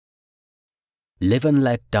Live and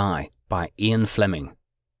Let Die by Ian Fleming.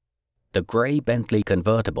 The grey Bentley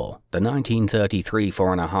convertible, the 1933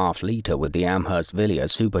 4.5-litre with the Amherst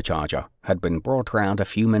Villiers supercharger, had been brought round a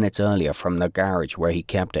few minutes earlier from the garage where he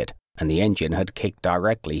kept it, and the engine had kicked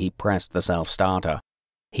directly he pressed the self-starter.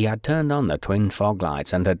 He had turned on the twin fog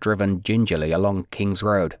lights and had driven gingerly along King's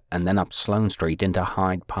Road and then up Sloane Street into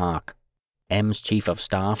Hyde Park. M's chief of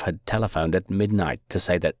staff had telephoned at midnight to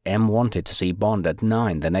say that M wanted to see Bond at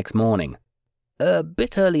 9 the next morning. "A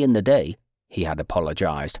bit early in the day," he had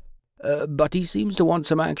apologized. "But he seems to want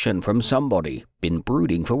some action from somebody. Been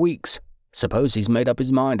brooding for weeks. Suppose he's made up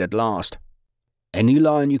his mind at last. Any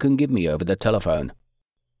line you can give me over the telephone?"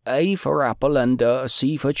 "A for Apple and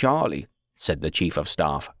C for Charlie," said the chief of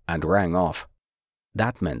staff, and rang off.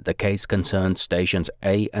 That meant the case concerned stations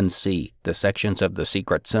A and C, the sections of the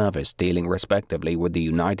Secret Service dealing respectively with the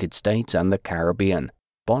United States and the Caribbean.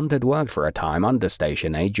 Bond had worked for a time under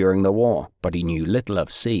Station A during the war, but he knew little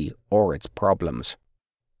of C or its problems.